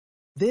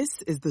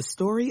This is the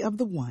story of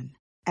the one.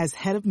 As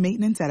head of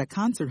maintenance at a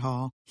concert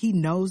hall, he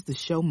knows the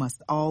show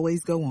must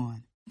always go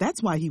on.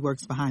 That's why he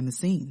works behind the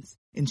scenes,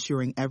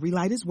 ensuring every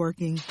light is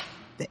working,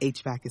 the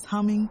HVAC is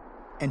humming,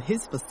 and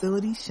his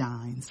facility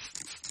shines.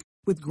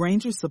 With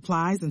Grainger's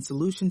supplies and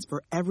solutions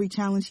for every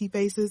challenge he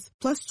faces,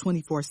 plus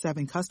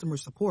 24/7 customer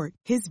support,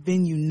 his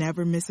venue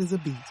never misses a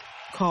beat.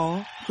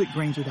 Call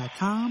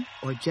quickgrainger.com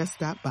or just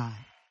stop by.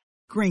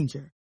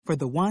 Grainger, for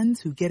the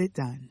ones who get it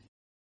done.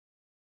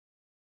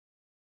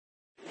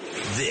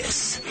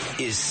 This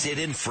is Sid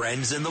and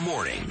Friends in the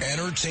Morning.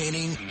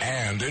 Entertaining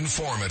and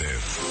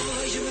informative.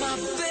 Oh, you're my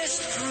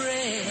best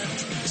friend.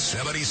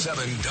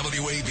 77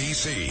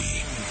 WABC.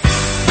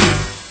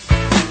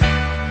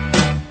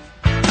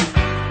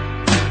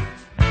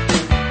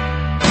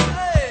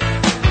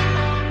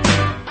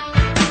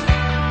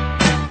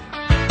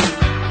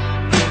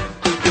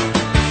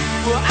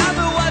 Well, I've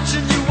been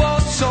watching you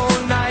waltz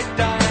all night,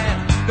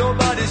 Diane.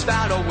 Nobody's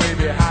found a way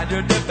behind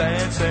your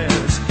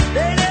defenses.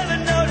 They never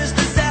noticed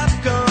the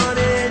zap gun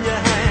in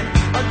your hand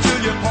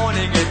until you're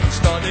pointing it,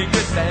 stunning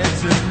your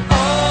stances.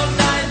 All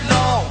night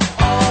long,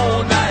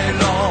 all night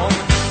long.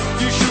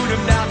 You shoot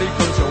him now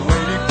because you're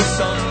waiting for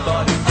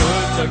somebody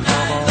good to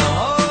come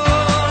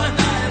on.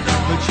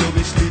 But you'll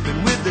be sleeping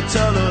with the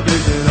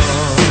television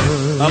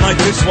on. I like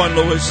this one,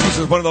 Lewis. This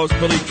is one of those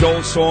Billy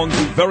Joel songs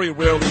you very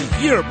rarely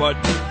hear, but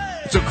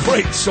it's a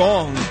great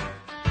song.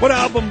 What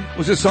album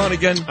was this on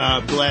again?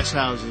 Glass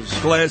Houses.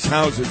 Glass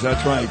Houses,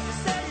 that's right.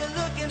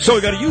 So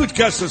we got a huge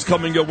guest that's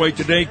coming your way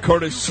today.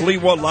 Curtis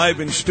Sliwa, live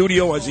in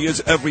studio, as he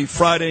is every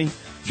Friday.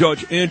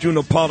 Judge Andrew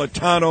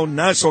Napolitano,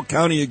 Nassau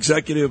County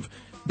Executive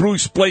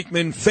Bruce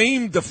Blakeman,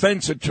 famed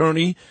defense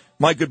attorney,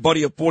 my good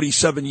buddy of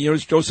 47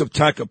 years, Joseph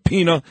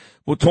Tacopina.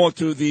 We'll talk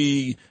to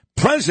the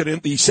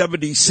president, the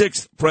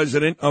 76th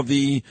president of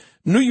the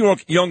New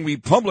York Young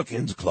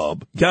Republicans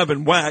Club,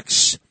 Gavin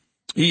Wax.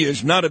 He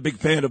is not a big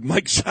fan of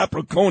Mike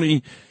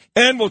Sapriconi.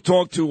 And we'll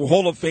talk to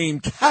Hall of Fame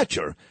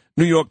catcher,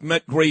 New York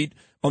Met great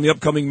on the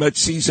upcoming Met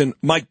season,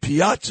 Mike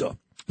Piazza.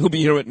 He'll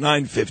be here at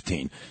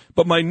 9:15.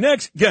 But my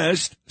next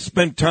guest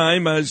spent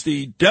time as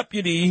the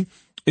deputy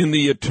in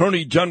the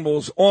Attorney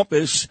General's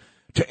office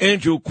to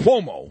Andrew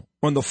Cuomo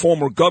when the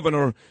former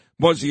governor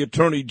was the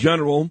Attorney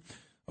General.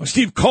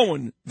 Steve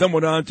Cohen then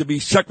went on to be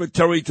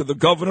secretary to the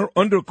governor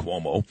under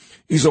Cuomo.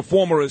 He's a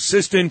former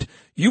assistant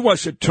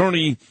U.S.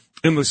 attorney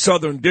in the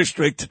Southern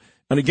District.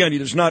 And again, he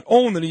does not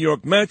own the New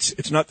York Mets.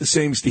 It's not the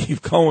same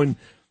Steve Cohen,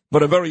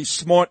 but a very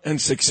smart and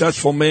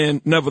successful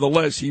man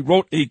nevertheless. He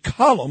wrote a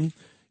column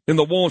in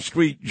the Wall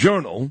Street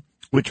Journal,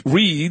 which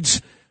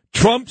reads,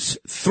 Trump's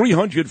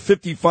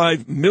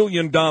 $355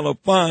 million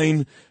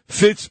fine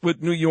fits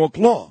with New York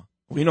law.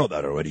 We know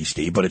that already,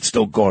 Steve, but it's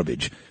still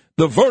garbage.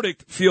 The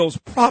verdict feels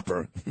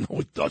proper.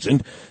 No, it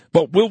doesn't.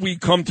 But will we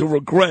come to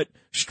regret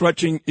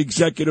stretching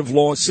Executive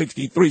Law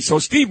 63? So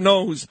Steve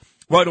knows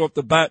right off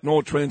the bat in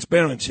all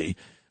transparency,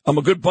 I'm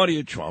a good buddy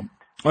of Trump.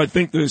 I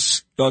think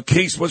this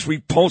case was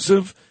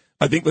repulsive.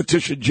 I think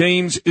Letitia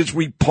James is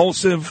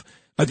repulsive.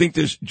 I think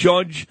this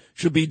judge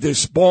should be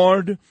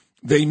disbarred.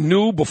 They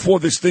knew before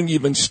this thing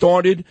even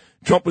started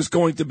Trump was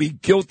going to be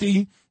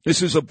guilty.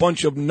 This is a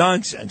bunch of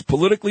nonsense,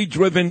 politically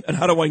driven. And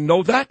how do I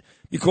know that?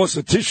 Because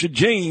Letitia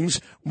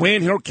James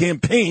ran her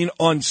campaign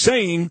on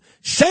saying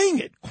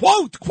it,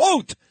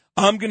 quote,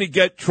 I'm going to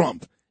get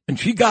Trump. And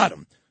she got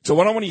him. So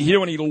I don't want to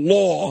hear any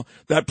law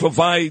that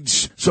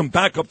provides some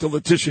backup to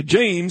Letitia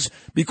James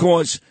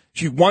because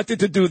she wanted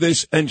to do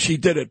this and she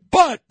did it.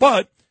 But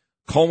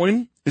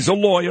Cohen is a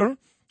lawyer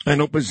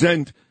and he'll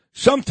present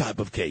some type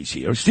of case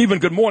here. Stephen,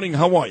 good morning.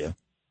 How are you?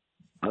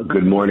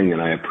 Good morning,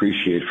 and I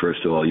appreciate,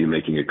 first of all, you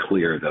making it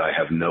clear that I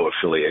have no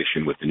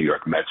affiliation with the New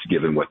York Mets,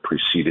 given what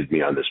preceded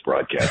me on this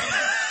broadcast.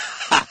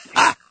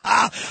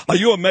 Are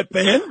you a Met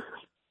fan?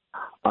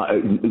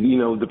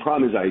 The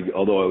problem is,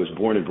 although I was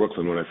born in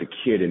Brooklyn when I was a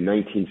kid, in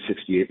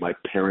 1968, my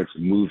parents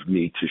moved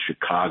me to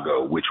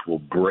Chicago, which will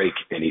break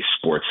any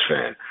sports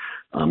fan.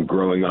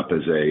 Growing up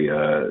as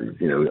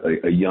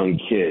a young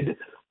kid,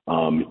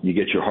 you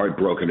get your heart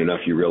broken enough,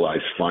 you realize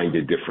find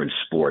a different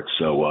sport.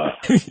 So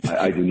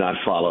I do not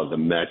follow the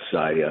Mets.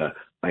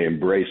 I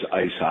embrace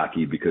ice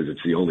hockey because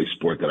it's the only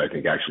sport that I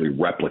think actually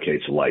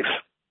replicates life.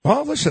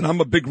 Well, listen, I'm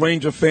a big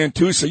Ranger fan,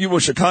 too. So you were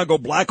a Chicago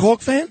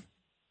Blackhawk fan?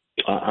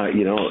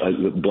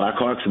 The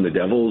Blackhawks and the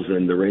Devils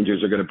and the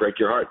Rangers are going to break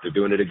your heart. They're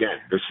doing it again.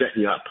 They're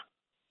setting you up.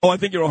 Oh, I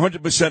think you're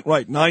 100%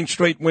 right. 9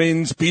 straight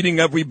wins, beating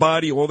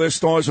everybody. All their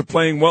stars are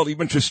playing well.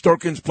 Even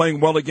Shesterkin's playing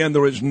well again.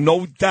 There is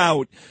no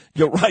doubt,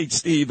 you're right,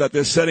 Steve, that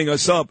they're setting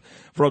us up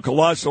for a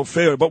colossal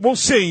failure. But we'll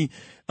see.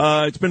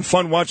 It's been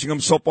fun watching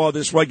them so far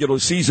this regular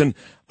season.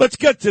 Let's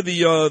get to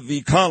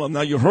the column.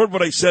 Now, you heard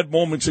what I said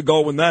moments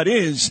ago, and that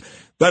is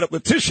that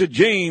Letitia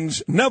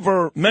James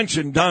never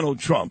mentioned Donald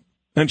Trump.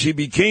 And she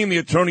became the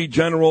Attorney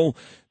General,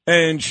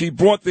 and she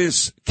brought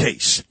this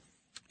case.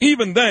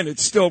 Even then,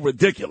 it's still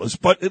ridiculous,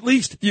 but at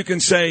least you can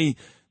say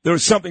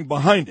there's something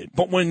behind it.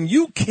 But when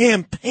you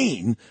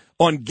campaign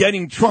on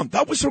getting Trump.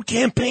 That was her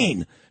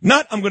campaign.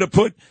 Not I'm going to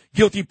put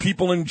guilty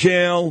people in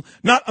jail.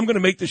 Not I'm going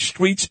to make the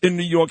streets in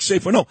New York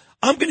safer. No,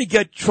 I'm going to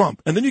get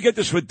Trump. And then you get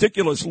this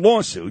ridiculous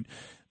lawsuit.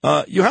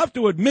 You have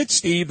to admit,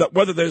 Steve, that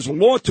whether there's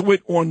law to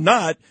it or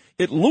not,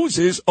 it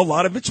loses a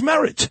lot of its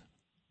merit.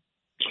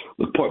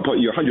 Look,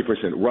 you're 100%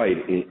 right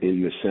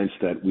in the sense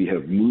that we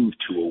have moved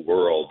to a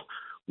world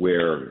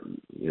where,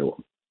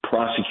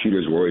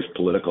 prosecutors were always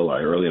political.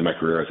 Early in my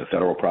career as a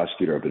federal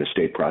prosecutor, I've been a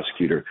state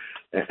prosecutor,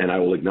 and I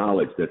will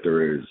acknowledge that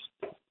there is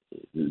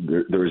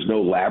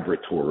no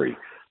laboratory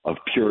of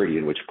purity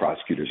in which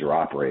prosecutors are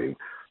operating.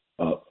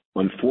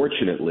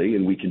 Unfortunately,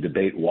 and we can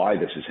debate why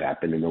this has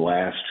happened, in the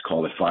last,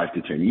 call it 5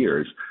 to 10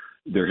 years,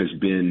 there has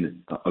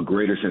been a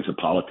greater sense of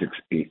politics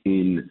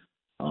in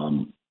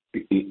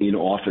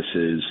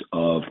offices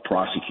of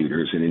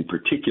prosecutors, and in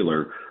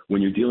particular,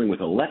 when you're dealing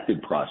with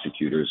elected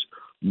prosecutors,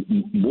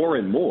 more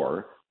and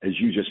more, as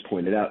you just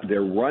pointed out,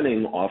 they're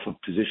running off of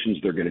positions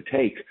they're going to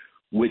take,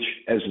 which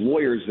as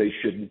lawyers they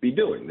shouldn't be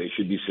doing. They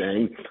should be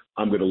saying,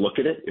 I'm going to look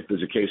at it. If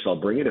there's a case, I'll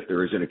bring it. If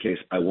there isn't a case,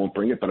 I won't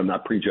bring it, but I'm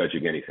not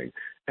prejudging anything.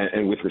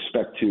 And with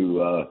respect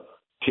to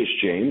Tish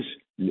James,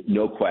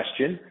 no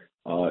question,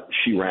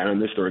 she ran on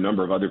this. There are a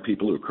number of other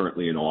people who are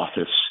currently in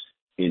office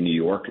in New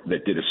York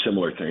that did a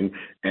similar thing.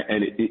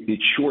 And it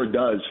sure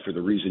does, for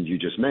the reasons you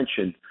just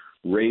mentioned,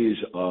 raise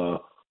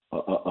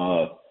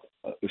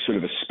sort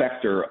of a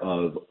specter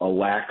of a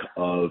lack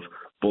of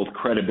both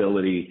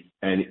credibility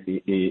and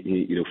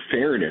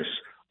fairness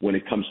when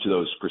it comes to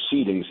those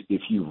proceedings.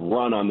 If you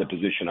run on the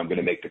position, I'm going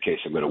to make the case,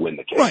 I'm going to win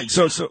the case. Right.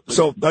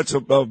 So that's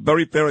a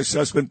very fair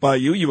assessment by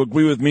you. You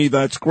agree with me.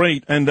 That's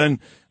great. And then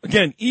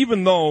again,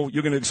 even though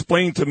you're going to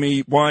explain to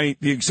me why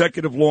the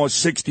Executive Law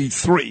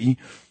 63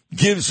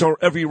 gives her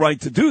every right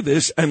to do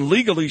this, and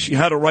legally she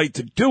had a right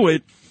to do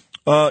it,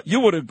 you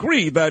would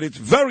agree that it's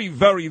very,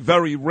 very,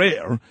 very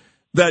rare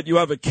that you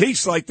have a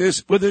case like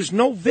this where there's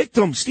no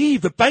victim. Steve,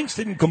 the banks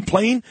didn't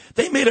complain.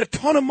 They made a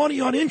ton of money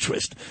on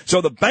interest.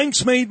 So the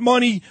banks made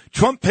money.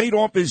 Trump paid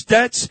off his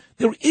debts.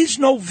 There is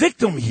no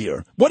victim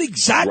here. What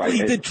exactly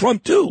did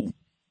Trump do?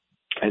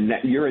 And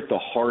that you're at the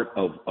heart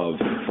of,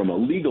 from a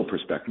legal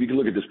perspective, you can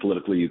look at this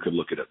politically, you can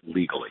look at it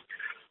legally.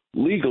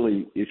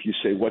 Legally, if you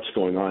say what's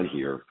going on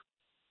here,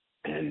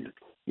 and,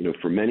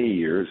 for many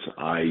years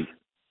I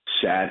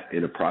sat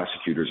in a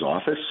prosecutor's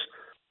office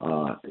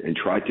and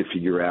tried to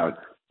figure out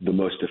the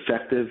most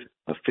effective,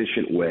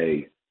 efficient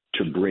way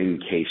to bring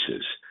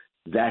cases.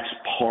 That's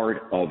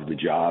part of the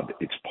job.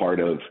 It's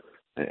part of,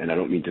 and I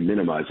don't mean to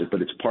minimize it,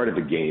 but it's part of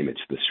the game. It's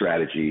the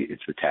strategy.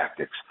 It's the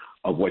tactics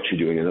of what you're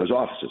doing in those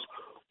offices.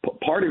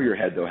 Part of your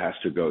head, though, has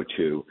to go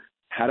to,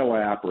 how do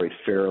I operate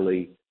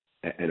fairly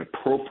and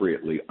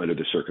appropriately under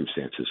the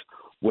circumstances?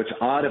 What's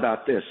odd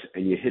about this,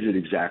 and you hit it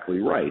exactly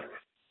right,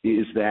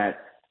 is that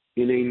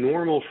in a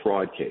normal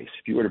fraud case,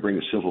 if you were to bring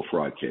a civil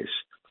fraud case,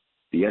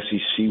 the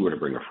SEC were to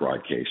bring a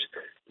fraud case,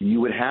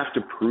 you would have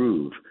to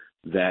prove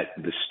that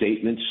the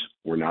statements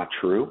were not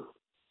true,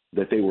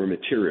 that they were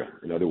material.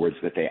 In other words,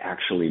 that they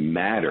actually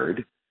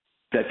mattered,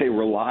 that they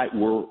were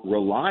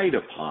relied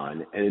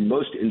upon, and in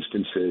most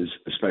instances,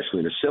 especially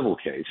in a civil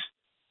case,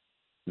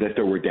 that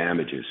there were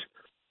damages.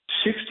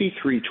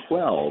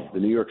 6312, the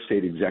New York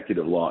State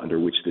executive law under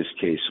which this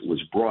case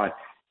was brought,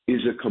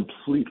 is a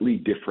completely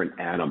different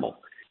animal.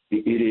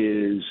 It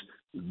is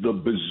the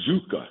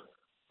bazooka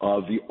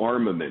of the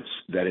armaments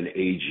that an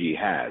AG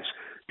has.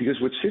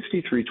 Because what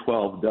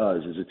 6312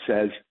 does is it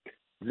says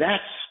that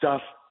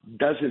stuff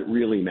doesn't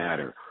really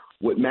matter.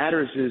 What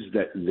matters is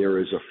that there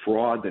is a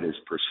fraud that is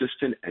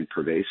persistent and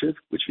pervasive,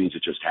 which means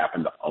it just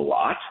happened a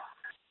lot,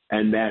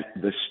 and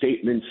that the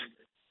statements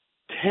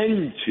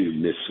tend to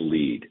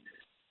mislead,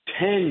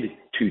 tend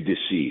to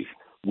deceive.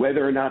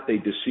 Whether or not they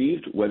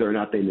deceived, whether or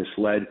not they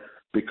misled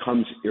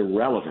becomes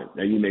irrelevant.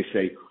 Now you may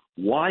say,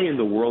 why in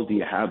the world do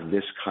you have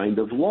this kind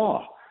of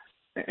law?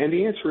 And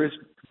the answer is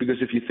because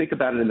if you think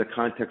about it in the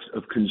context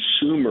of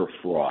consumer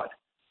fraud,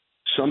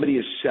 somebody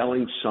is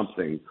selling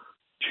something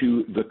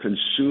to the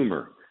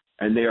consumer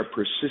and they are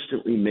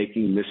persistently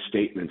making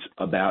misstatements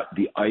about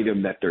the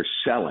item that they're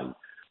selling.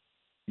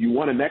 You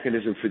want a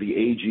mechanism for the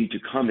AG to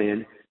come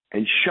in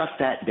and shut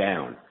that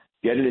down,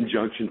 get an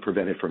injunction,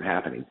 prevent it from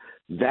happening.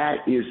 That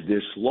is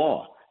this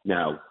law.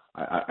 Now,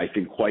 I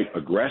think quite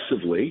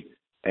aggressively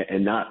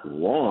and not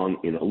wrong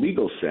in a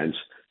legal sense,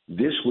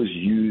 this was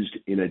used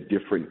in a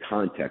different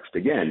context.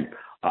 Again,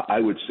 I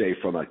would say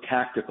from a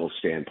tactical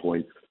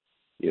standpoint,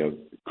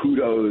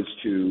 kudos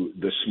to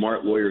the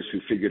smart lawyers who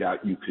figured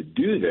out you could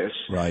do this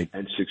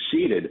and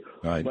succeeded.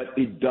 Right. But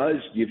it does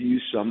give you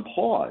some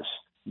pause.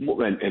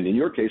 And in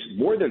your case,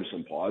 more than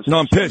some pause. No,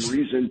 I'm pissed.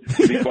 Reason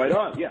to be quite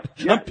honest. Yeah,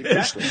 I'm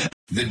pissed. Exactly.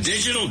 The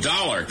digital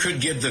dollar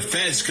could give the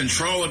feds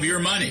control of your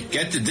money.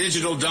 Get the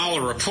digital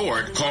dollar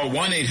report. Call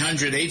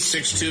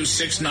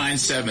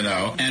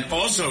 1-800-862-6970 and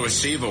also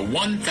receive a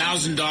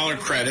 $1,000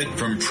 credit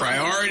from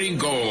Priority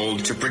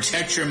Gold to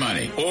protect your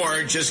money.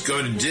 Or just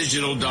go to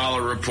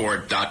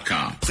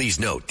digitaldollarreport.com. Please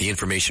note, the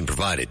information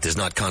provided does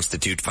not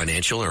constitute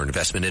financial or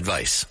investment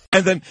advice.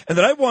 And then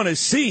I want to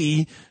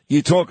see,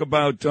 you talk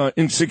about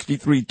in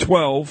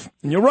 6312,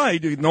 and you're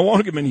right, no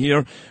argument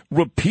here,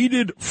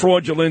 repeated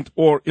fraudulent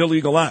or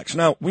illegal acts.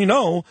 Now, we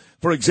know,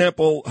 for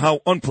example,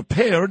 how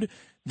unprepared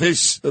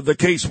the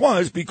case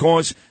was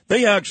because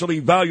they actually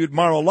valued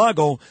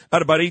Mar-a-Lago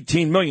at about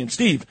 $18 million.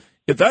 Steve,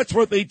 if that's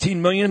worth $18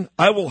 million,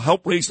 I will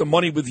help raise the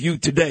money with you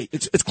today.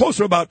 It's closer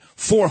to about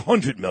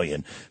 $400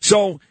 million.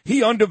 So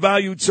they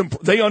undervalued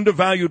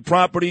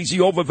properties,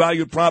 he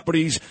overvalued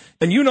properties,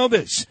 and you know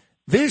this.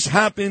 This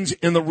happens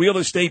in the real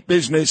estate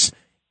business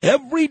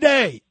every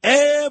day.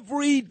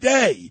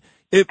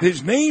 If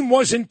his name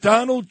wasn't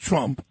Donald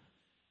Trump,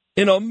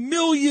 in a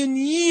million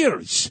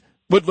years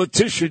would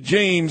Letitia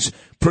James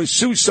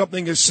pursue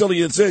something as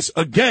silly as this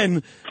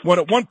again, when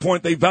at one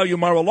point they value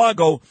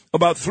Mar-a-Lago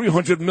about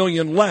 $300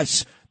 million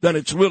less than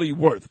it's really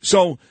worth.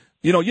 So,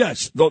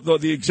 yes,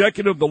 the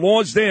executive, the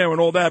law's there and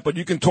all that, but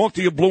you can talk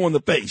to your blue in the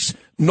face.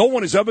 No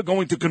one is ever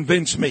going to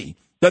convince me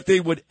that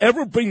they would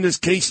ever bring this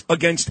case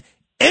against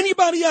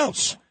anybody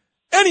else,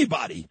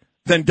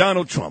 than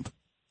Donald Trump.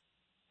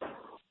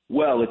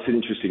 Well, it's an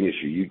interesting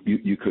issue.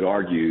 You could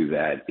argue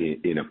that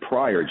in a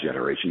prior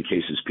generation,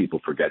 cases people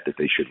forget that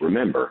they should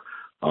remember,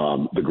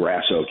 the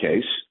Grasso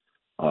case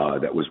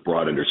that was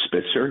brought under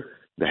Spitzer,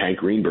 the Hank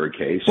Greenberg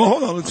case. Well,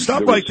 hold on. Let's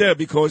stop right there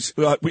because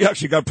we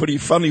actually got pretty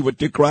funny with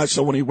Dick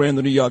Grasso when he ran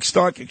the New York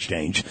Stock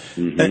Exchange.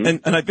 Mm-hmm.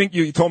 And I think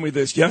you told me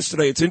this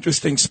yesterday. It's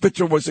interesting.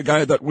 Spitzer was the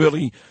guy that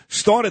really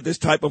started this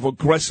type of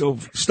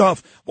aggressive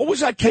stuff. What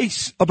was that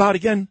case about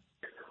again?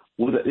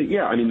 Well,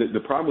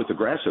 the problem with the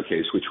Grasso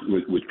case, which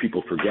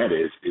people forget,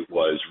 is it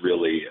was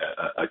really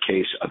a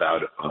case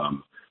about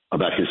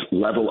his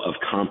level of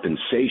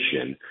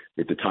compensation.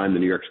 At the time, the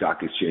New York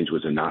Stock Exchange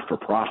was a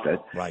not-for-profit,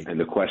 right. And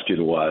the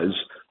question was,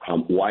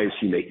 why is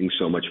he making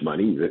so much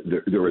money?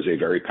 There was a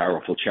very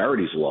powerful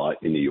charities law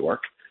in New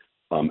York.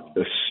 A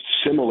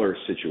similar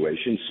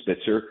situation,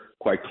 Spitzer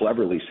quite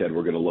cleverly said,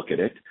 we're going to look at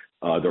it.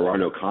 There are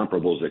no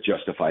comparables that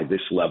justify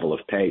this level of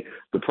pay.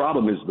 The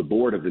problem is the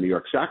board of the New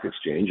York Stock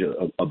Exchange,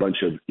 a bunch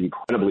of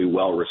incredibly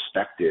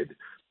well-respected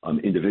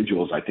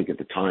individuals. I think at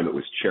the time it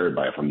was chaired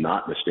by, if I'm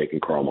not mistaken,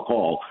 Carl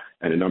McCall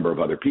and a number of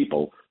other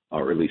people,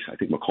 or at least I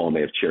think McCall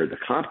may have chaired the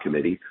comp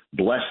committee,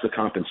 blessed the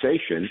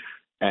compensation,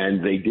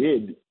 and they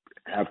did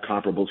have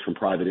comparables from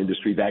private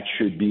industry. That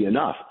should be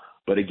enough.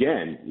 But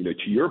again,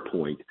 to your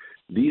point,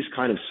 these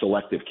kind of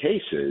selective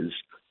cases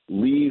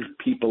leave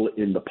people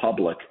in the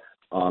public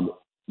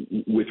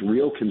with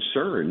real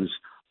concerns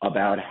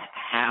about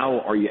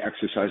how are you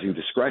exercising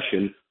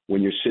discretion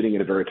when you're sitting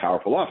in a very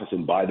powerful office.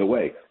 And by the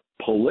way,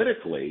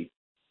 politically,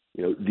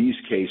 these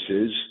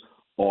cases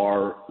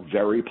are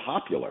very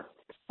popular.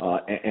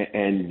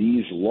 And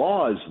these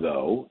laws,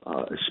 though,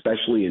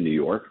 especially in New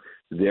York,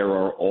 there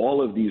are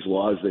all of these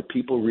laws that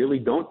people really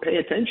don't pay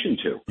attention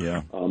to.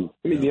 Yeah.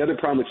 The other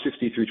problem with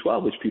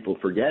 6312, which people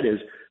forget, is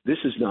this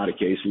is not a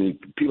case.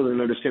 People don't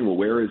understand, well,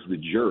 where is the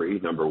jury,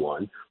 number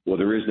one? Well,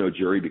 there is no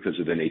jury because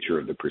of the nature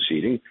of the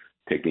proceeding.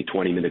 Take me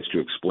 20 minutes to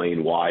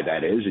explain why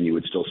that is, and you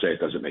would still say it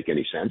doesn't make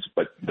any sense,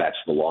 but that's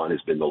the law and has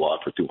been the law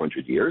for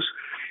 200 years.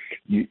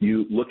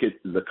 You look at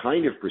the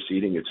kind of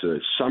proceeding, it's a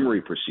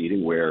summary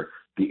proceeding where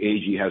the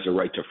AG has a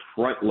right to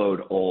front load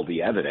all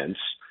the evidence.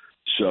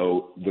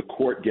 So the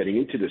court getting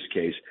into this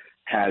case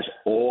has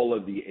all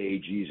of the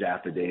AG's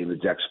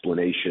affidavits,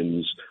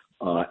 explanations,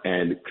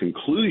 and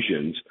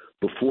conclusions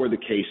before the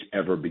case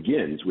ever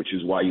begins, which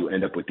is why you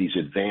end up with these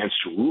advanced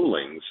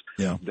rulings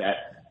that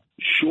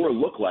sure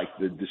look like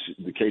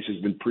the case has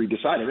been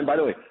pre-decided. And by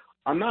the way,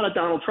 I'm not a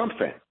Donald Trump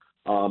fan.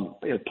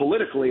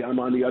 Politically, I'm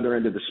on the other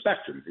end of the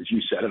spectrum. As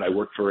you said it, I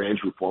worked for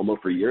Andrew Cuomo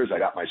for years. I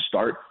got my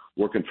start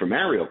working for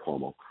Mario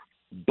Cuomo.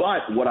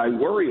 But what I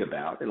worry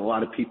about, and a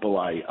lot of people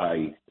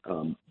I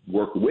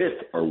work with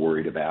are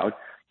worried about,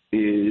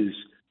 is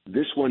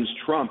this one's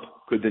Trump.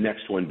 Could the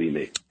next one be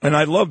me? And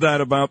I love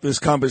that about this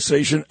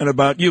conversation and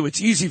about you.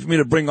 It's easy for me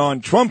to bring on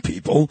Trump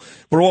people.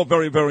 We're all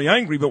very, very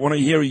angry. But when I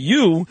hear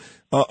you,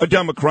 a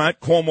Democrat,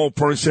 Cuomo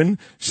person,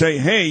 say,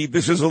 hey,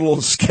 this is a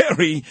little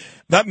scary,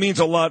 that means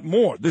a lot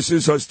more. This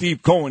is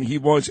Steve Cohen. He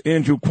was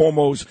Andrew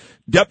Cuomo's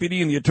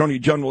deputy in the Attorney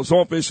General's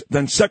office,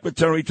 then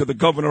secretary to the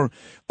governor.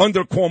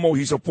 Under Cuomo,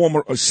 he's a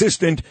former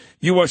assistant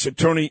U.S.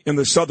 attorney in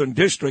the Southern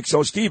District.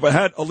 So, Steve, I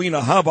had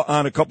Alina Habba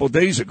on a couple of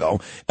days ago,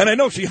 and I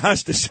know she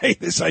has to say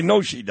this. I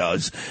know she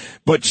does.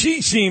 But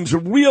she seems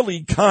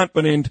really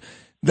confident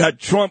that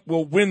Trump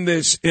will win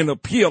this in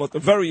appeal. At the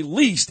very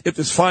least, if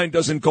this fine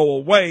doesn't go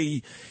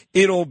away,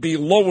 it'll be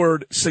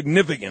lowered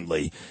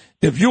significantly.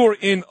 If you're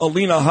in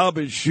Alina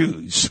Habba's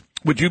shoes,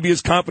 would you be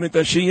as confident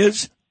as she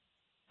is?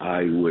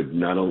 I would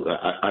not.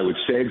 I would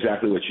say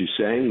exactly what you're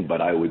saying,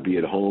 but I would be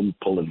at home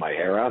pulling my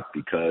hair out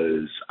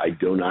because I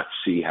do not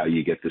see how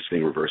you get this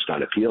thing reversed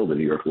on appeal. The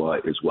New York law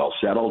is well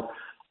settled.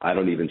 I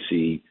don't even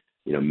see,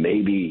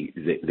 maybe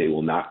they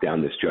will knock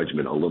down this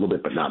judgment a little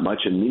bit, but not much.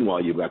 And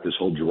meanwhile, you've got this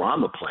whole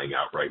drama playing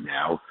out right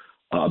now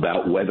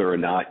about whether or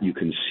not you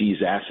can seize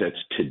assets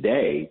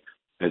today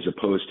as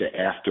opposed to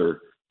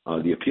after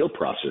the appeal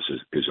process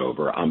is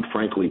over. I'm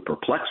frankly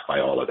perplexed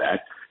by all of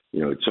that.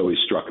 It's always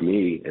struck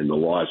me, and the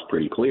law is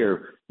pretty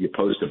clear, you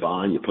post a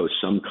bond, you post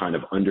some kind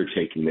of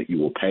undertaking that you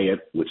will pay it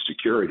with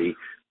security,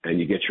 and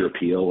you get your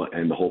appeal,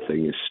 and the whole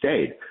thing is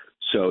stayed.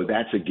 So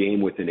that's a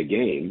game within a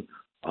game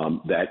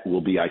that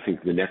will be, I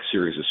think, the next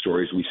series of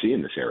stories we see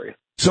in this area.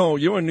 So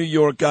you're a New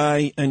York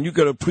guy, and you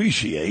got to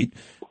appreciate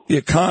the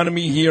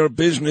economy here,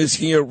 business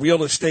here,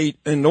 real estate,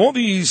 and all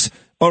these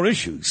are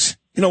issues.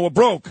 We're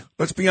broke.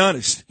 Let's be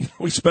honest.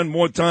 We spend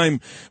more time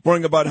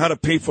worrying about how to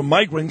pay for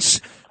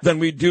migrants than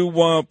we do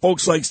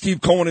folks like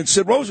Steve Cohen and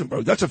Sid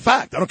Rosenberg. That's a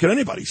fact. I don't care what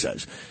anybody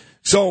says.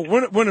 So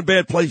we're in a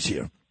bad place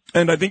here.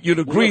 And I think you'd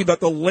agree that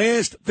the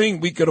last thing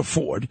we could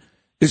afford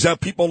is that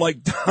people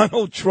like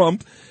Donald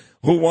Trump,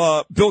 who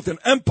built an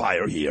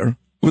empire here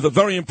with a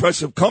very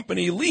impressive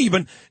company, leave.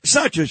 And it's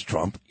not just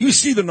Trump. You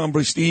see the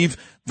numbers, Steve.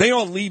 They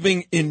are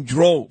leaving in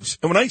droves.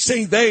 And when I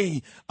say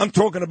they, I'm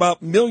talking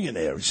about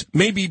millionaires,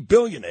 maybe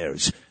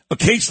billionaires. A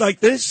case like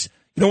this,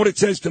 you know what it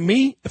says to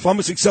me? If I'm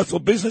a successful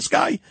business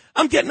guy,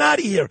 I'm getting out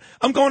of here.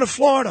 I'm going to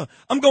Florida.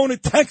 I'm going to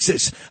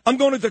Texas. I'm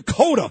going to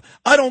Dakota.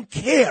 I don't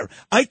care.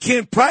 I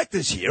can't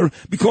practice here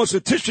because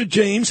Letitia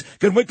James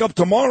can wake up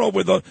tomorrow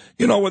with a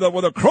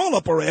crawl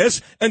up her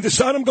ass and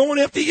decide I'm going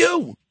after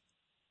you.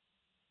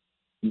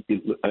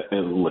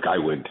 Look, I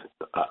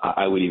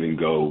would even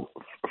go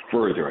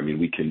further. I mean,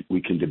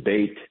 we can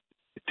debate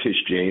Tish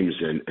James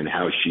and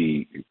how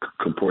she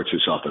comports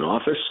herself in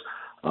office,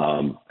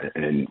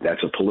 and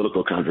that's a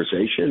political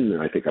conversation.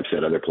 And I think I've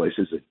said other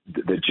places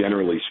that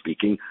generally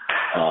speaking,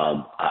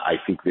 I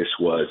think this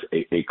was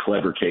a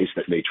clever case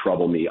that may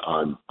trouble me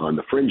on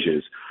the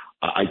fringes.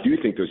 I do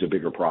think there's a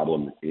bigger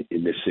problem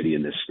in this city,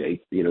 in this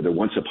state. There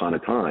once upon a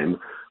time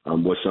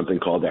was something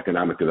called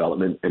economic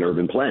development and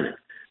urban planning,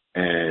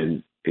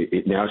 and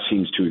it now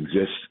seems to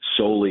exist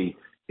solely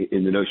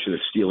in the notion of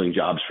stealing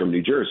jobs from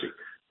New Jersey,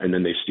 and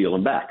then they steal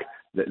them back.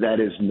 That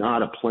is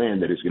not a plan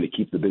that is going to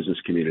keep the business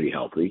community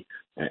healthy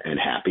and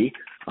happy.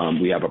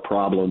 We have a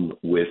problem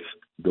with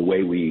the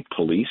way we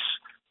police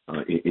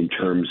in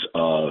terms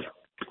of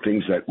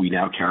things that we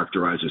now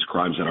characterize as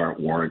crimes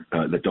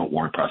that don't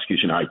warrant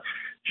prosecution. As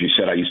you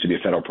said, I used to be a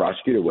federal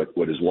prosecutor.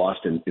 What is lost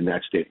in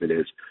that statement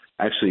is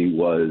actually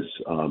was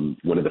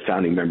one of the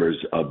founding members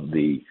of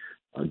the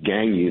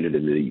gang unit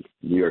in the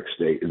New York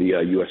State, the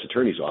U.S.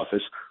 Attorney's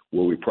Office,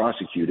 where we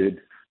prosecuted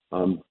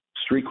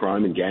street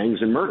crime and gangs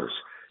and murders.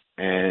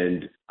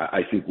 And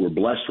I think we're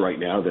blessed right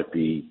now that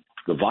the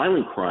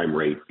violent crime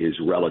rate is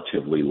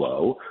relatively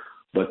low,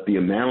 but the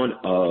amount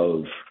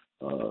of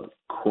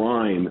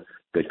crime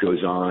that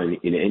goes on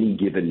in any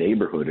given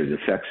neighborhood, it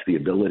affects the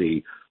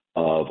ability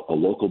of a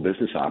local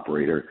business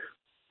operator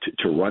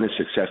to run a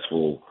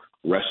successful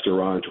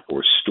restaurant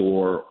or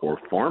store or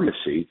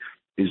pharmacy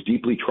is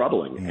deeply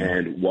troubling. Mm-hmm.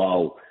 And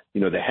while,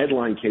 the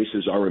headline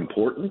cases are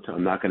important,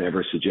 I'm not going to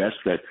ever suggest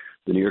that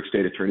the New York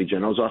State Attorney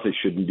General's office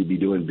shouldn't be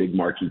doing big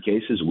marquee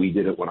cases. We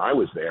did it when I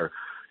was there.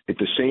 At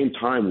the same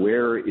time,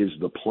 where is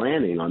the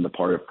planning on the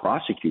part of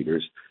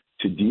prosecutors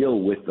to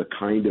deal with the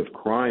kind of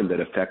crime that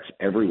affects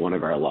every one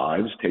of our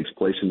lives, takes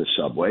place in the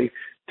subway,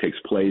 takes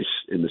place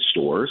in the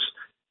stores,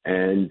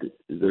 and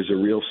there's a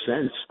real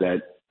sense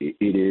that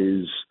it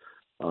is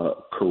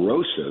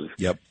corrosive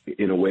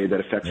in a way that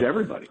affects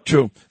everybody.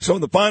 True. So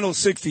in the final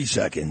 60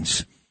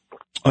 seconds,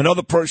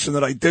 another person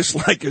that I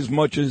dislike as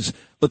much as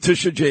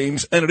Letitia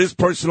James, and it is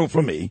personal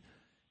for me,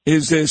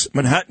 is this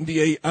Manhattan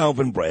DA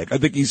Alvin Bragg. I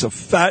think he's a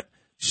fat,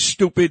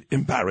 stupid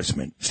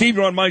embarrassment. Steve,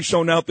 you're on my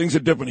show now. Things are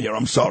different here.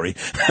 I'm sorry.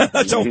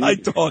 That's how I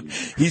talk.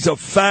 He's a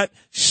fat,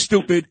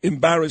 stupid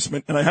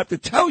embarrassment. And I have to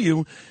tell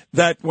you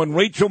that when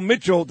Rachel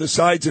Mitchell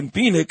decides in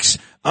Phoenix,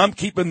 I'm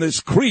keeping this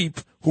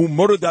creep who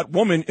murdered that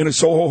woman in a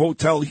Soho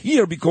hotel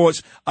here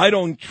because I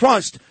don't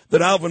trust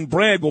that Alvin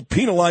Bragg will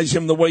penalize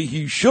him the way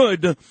he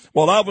should.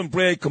 While Alvin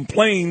Bragg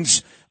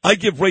complains, I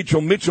give Rachel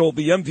Mitchell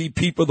the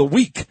MVP for the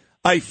week.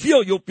 I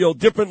feel you'll feel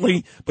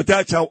differently, but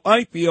that's how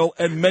I feel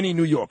and many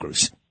New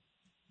Yorkers.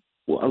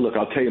 Well, look,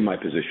 I'll tell you my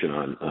position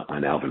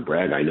on Alvin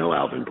Bragg. I know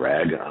Alvin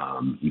Bragg.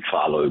 He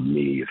followed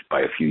me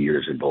by a few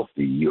years in both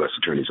the U.S.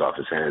 Attorney's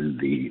Office and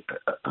the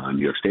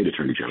New York State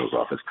Attorney General's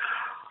office.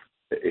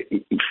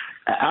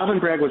 Alvin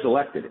Bragg was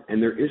elected,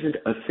 and there isn't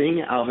a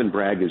thing Alvin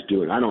Bragg is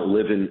doing. I don't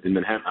live in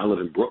Manhattan. I live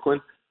in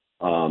Brooklyn,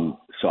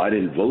 so I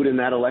didn't vote in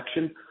that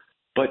election.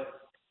 But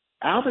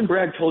Alvin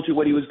Bragg told you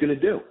what he was going to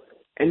do,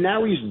 and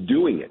now he's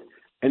doing it.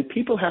 And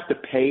people have to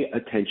pay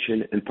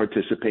attention and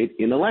participate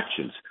in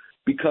elections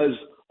because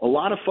a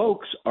lot of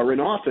folks are in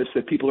office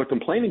that people are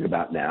complaining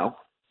about now,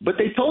 but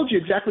they told you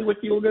exactly what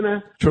you were going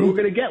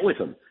to get with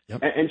them.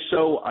 Yep. And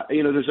so,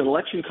 there's an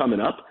election coming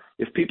up.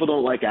 If people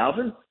don't like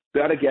Alvin,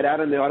 ought to get out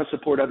and they ought to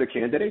support other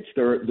candidates.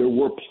 There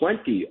were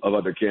plenty of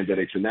other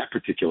candidates in that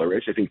particular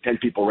race. I think 10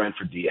 people ran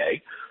for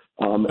DA.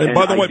 And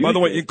by the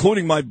way,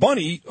 including my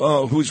bunny,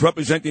 who's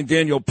representing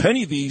Daniel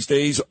Penny these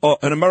days,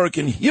 an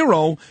American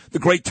hero, the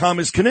great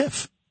Thomas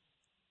Kniff.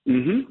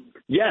 Mm-hmm.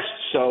 Yes.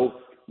 So,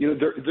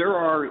 there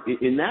are,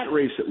 in that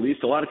race at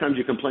least, a lot of times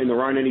you complain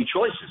there aren't any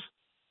choices.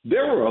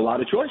 There were a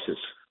lot of choices.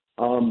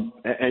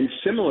 And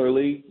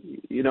similarly,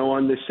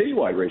 on the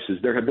citywide races,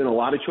 there have been a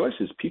lot of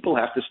choices. People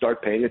have to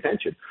start paying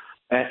attention.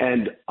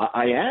 And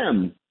I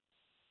am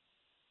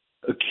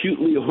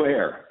acutely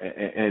aware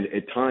and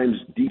at times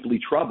deeply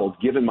troubled,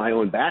 given my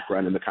own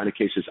background and the kind of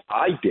cases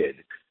I did,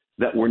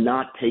 that we're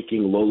not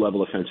taking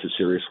low-level offenses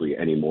seriously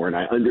anymore. And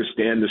I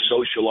understand the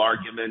social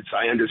arguments.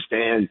 I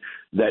understand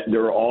that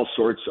there are all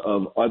sorts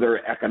of other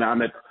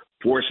economic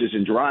forces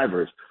and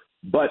drivers.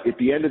 But at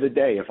the end of the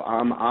day, if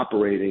I'm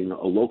operating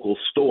a local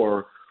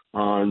store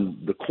on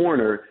the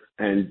corner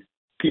and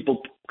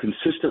people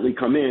consistently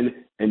come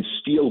in and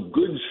steal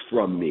goods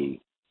from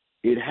me,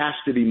 it has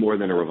to be more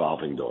than a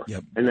revolving door.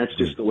 Yep. And that's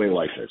just the way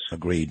life is.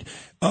 Agreed.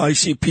 I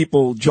see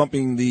people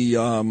jumping the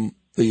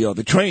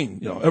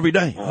train, every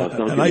day.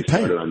 And I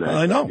pay.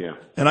 I know. Yeah.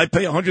 And I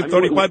pay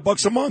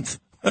 $135 a month.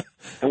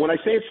 And when I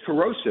say it's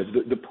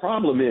corrosive, the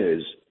problem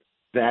is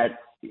that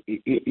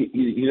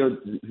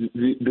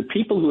the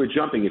people who are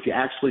jumping, if you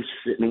actually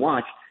sit and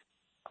watch,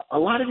 a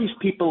lot of these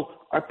people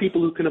are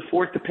people who can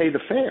afford to pay the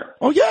fare.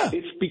 Oh, yeah.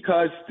 It's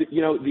because,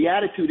 the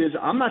attitude is,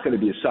 I'm not going to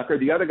be a sucker.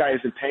 The other guy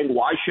isn't paying.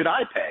 Why should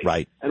I pay?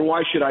 Right. And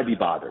why should I be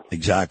bothered?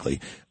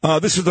 Exactly.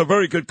 This is a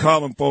very good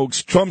column,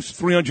 folks. Trump's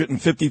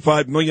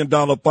 $355 million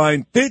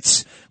fine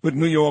fits with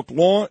New York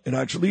law. It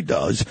actually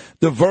does.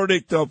 The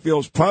verdict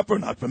feels proper,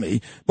 not for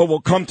me, but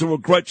will come to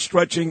regret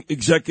stretching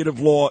executive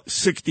law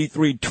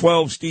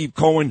 6312. Steve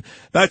Cohen.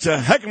 That's a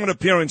heck of an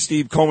appearance,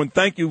 Steve Cohen.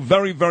 Thank you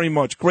very, very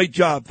much. Great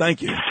job.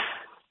 Thank you.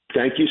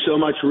 Thank you so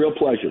much. Real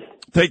pleasure.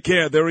 Take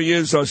care. There he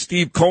is.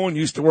 Steve Cohen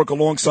used to work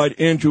alongside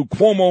Andrew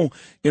Cuomo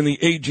in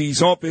the AG's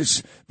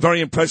office.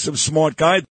 Very impressive, smart guy.